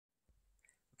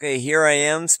Okay, here I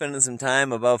am spending some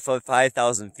time above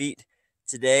 5,000 feet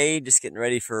today, just getting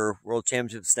ready for World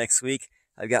Championships next week.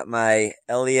 I've got my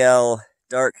LEL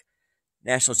Dark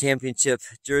National Championship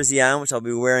jersey on, which I'll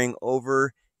be wearing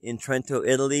over in Trento,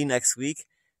 Italy next week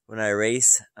when I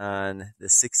race on the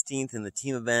 16th in the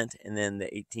team event and then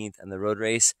the 18th on the road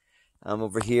race. I'm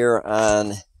over here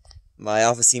on my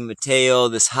Officine Matteo,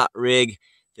 this hot rig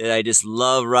that I just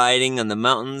love riding on the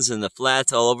mountains and the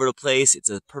flats all over the place. It's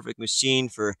a perfect machine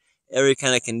for every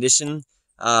kind of condition.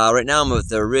 Right now I'm at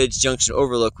the Ridge Junction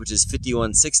Overlook, which is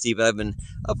 5160, but I've been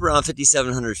up around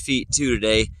 5,700 feet too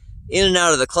today. In and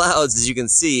out of the clouds, as you can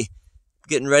see.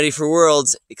 Getting ready for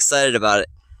Worlds, excited about it.